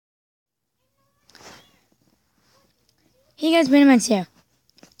Hey guys, Benjamin's here.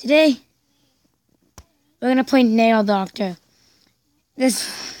 Today, we're gonna play Nail Doctor.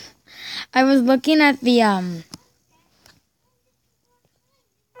 I was looking at the,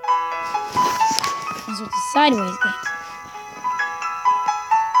 this was the Sideways game.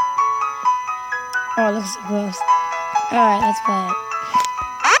 Oh, it looks so close. Alright, let's play it.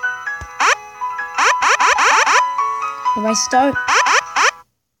 Do I start?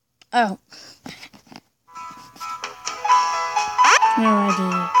 Oh. No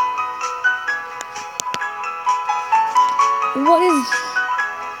idea. What is...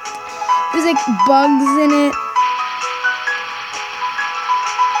 There's like bugs in it.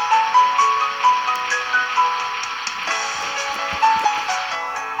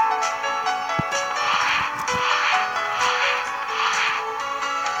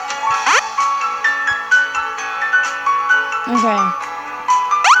 Okay.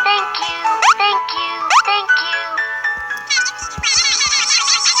 Thank you, thank you, thank you.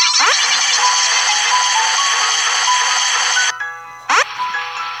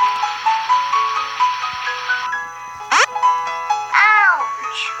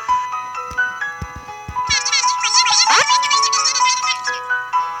 Ouch!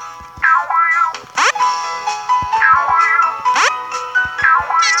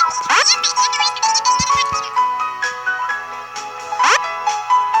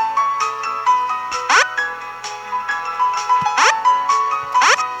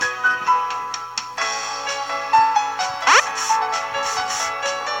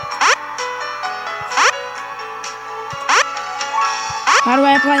 How do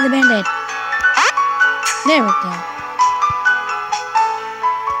I apply the Band-Aid? There we go.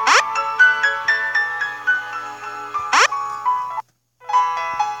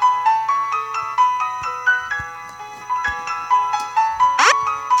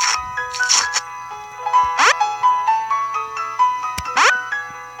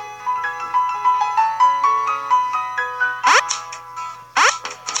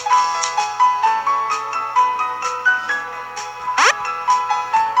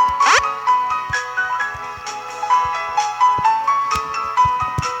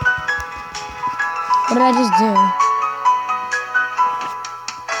 What did I just do?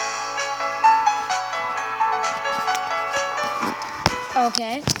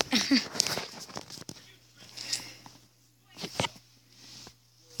 Okay.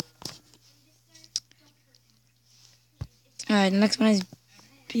 Alright, the next one is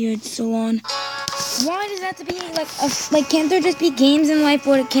Beard Salon. Why does that have to be like can't there just be games in life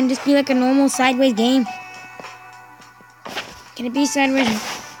where it can just be like a normal Sideways game? Can it be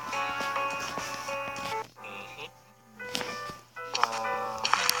Sideways?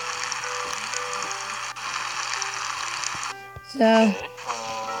 So,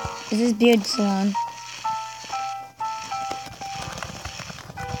 this is Beard Salon.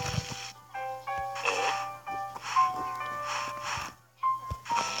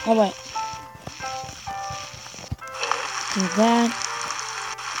 Oh wait. Do that.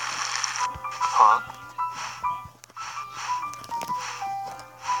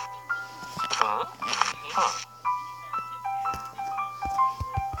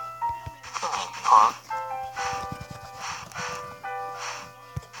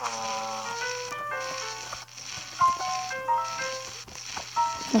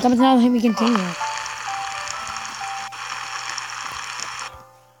 What comes now? We continue.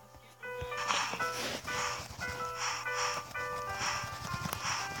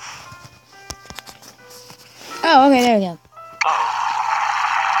 Oh, okay, there we go.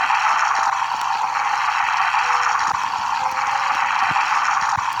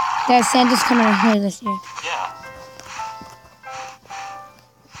 Yeah, Santa's coming out here this year. Yeah.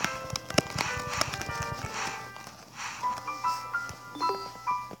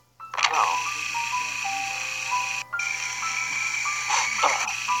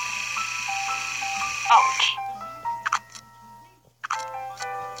 Ouch.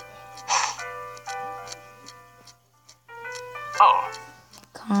 Oh.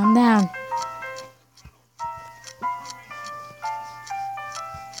 Calm down.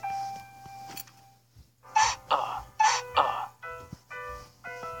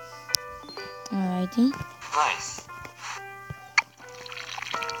 Alrighty. Nice.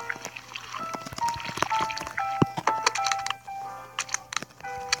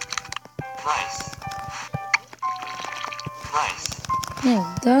 Nice. Nice. There we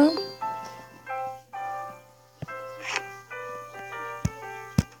go.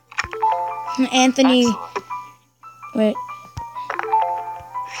 Anthony. Excellent. Wait.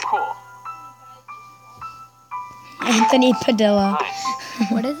 Cool. Anthony Padilla. Nice.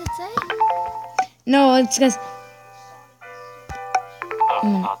 What does it say? No, it's because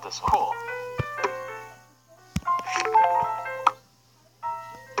not this one. Cool.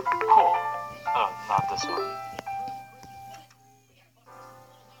 Cool. Not this one.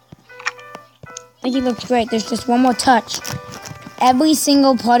 I think he looks great. There's just one more touch. Every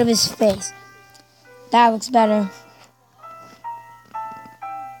single part of his face. That looks better.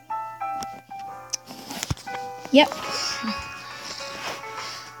 Yep.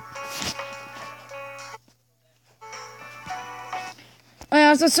 I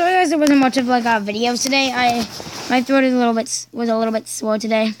also sorry guys there wasn't much of like videos today. My throat is was a little bit sore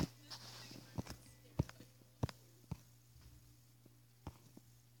today.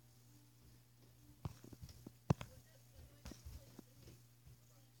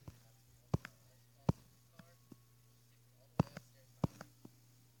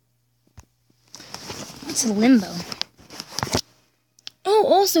 What's limbo? Oh,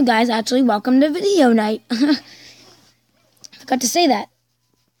 also guys, actually welcome to video night. Forgot to say that.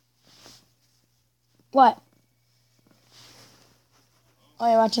 What? Oh,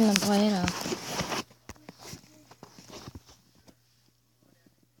 you're watching them play it out.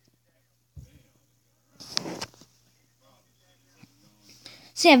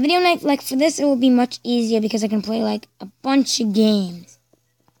 So yeah, video night, like for this, it will be much easier because I can play like a bunch of games.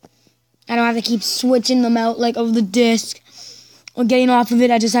 I don't have to keep switching them out like of the disc or getting off of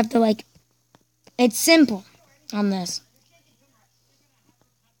it. I just have to like, it's simple on this.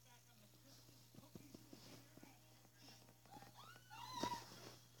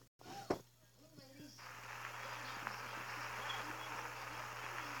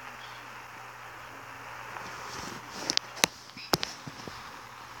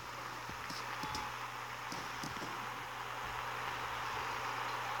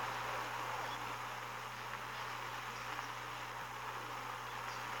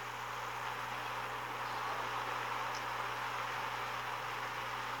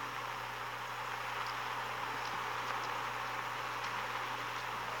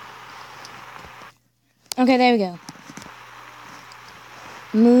 Okay, there we go.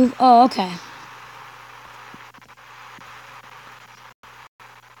 Move. Oh, okay.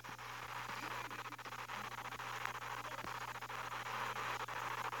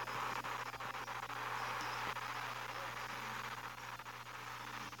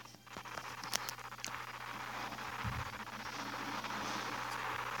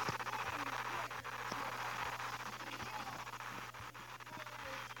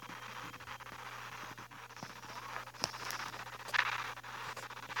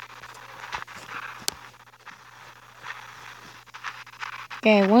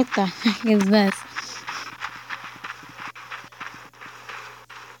 Okay, what the heck is this?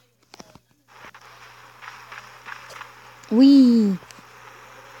 Wee.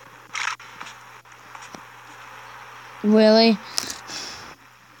 Really?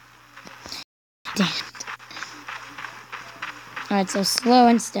 Damn it. Alright, so slow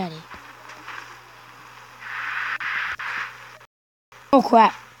and steady. Oh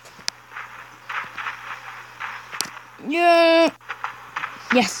crap. Yeah.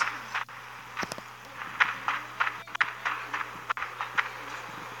 Yes.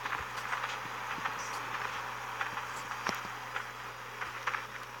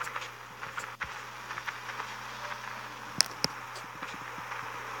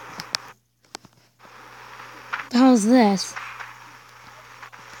 The hell's this?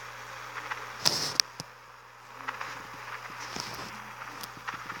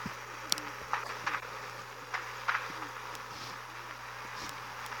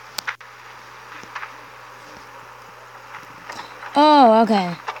 Oh,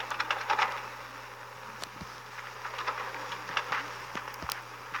 okay.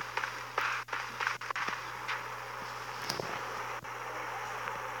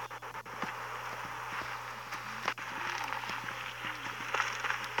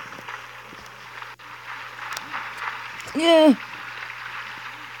 Yeah.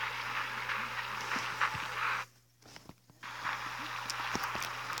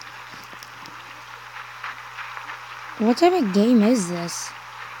 What type of game is this?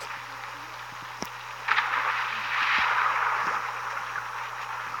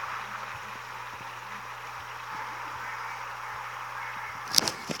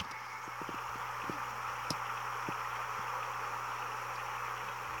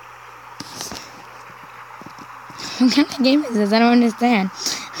 What kind of game is this? I don't understand.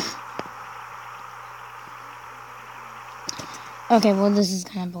 Okay, well, this is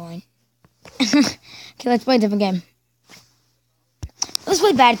kind of boring. Okay, let's play a different game. Let's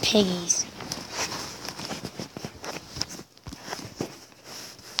play Bad Piggies.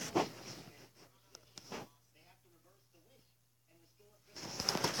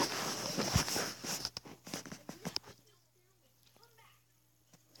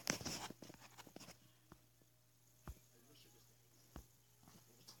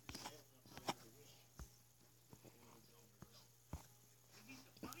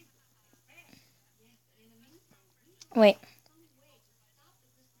 Wait.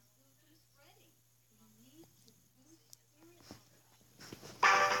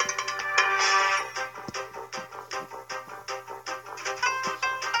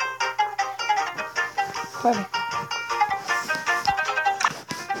 Perfect.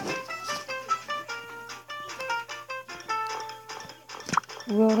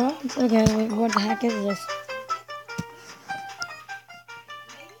 Rhoda? Okay, wait, what the heck is this?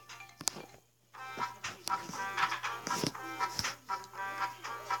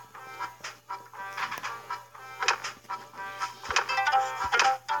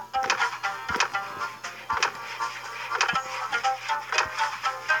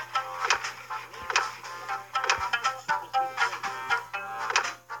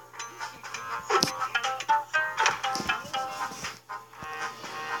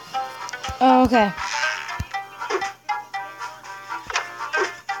 Oh, okay.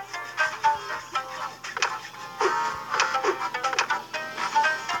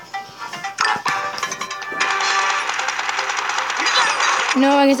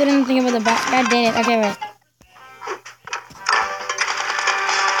 No, I guess I didn't think about the back. God dang it. Okay, wait.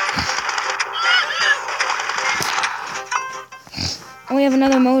 Oh, we have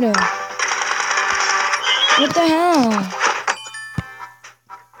another motor. What the hell?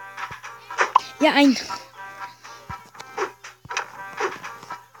 Yeah, I...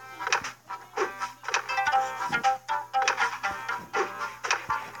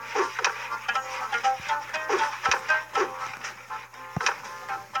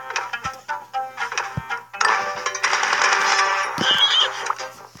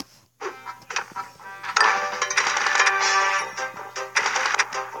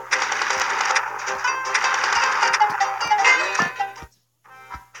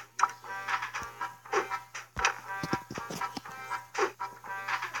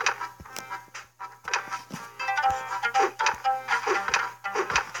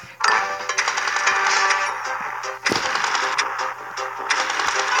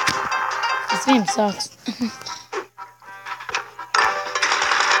 This game sucks.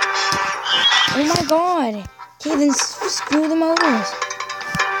 Oh my god. Okay, then screw the motors.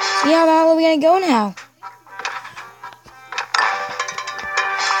 See how the hell are we gonna go now?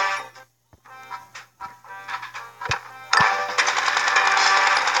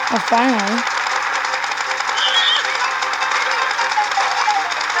 Oh, finally.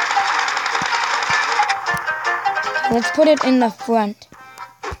 Let's put it in the front.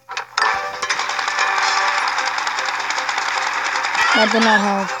 That did not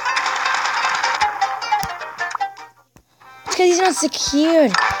help. It's because he's not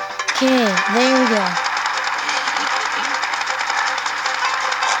secured. Okay, there we go.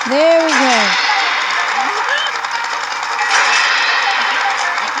 There we go.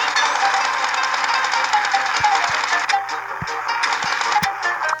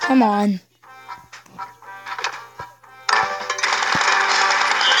 Come on.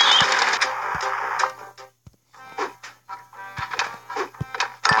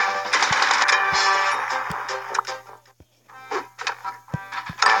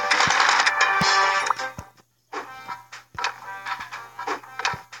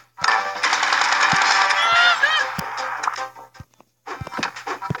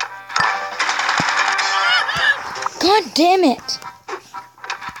 God damn it!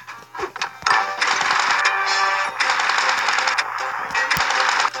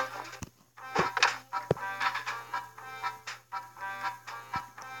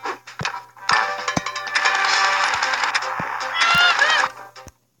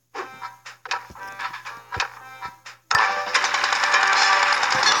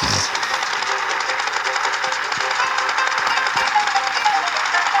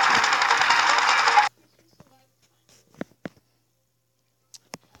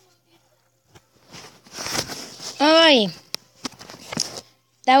 Alrighty.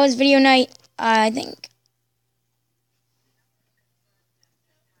 That was video night, I think.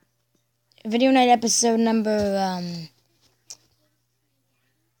 Video night episode number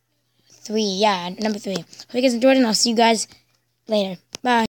 3. Yeah, number 3. Hope you guys enjoyed, and I'll see you guys later. Bye.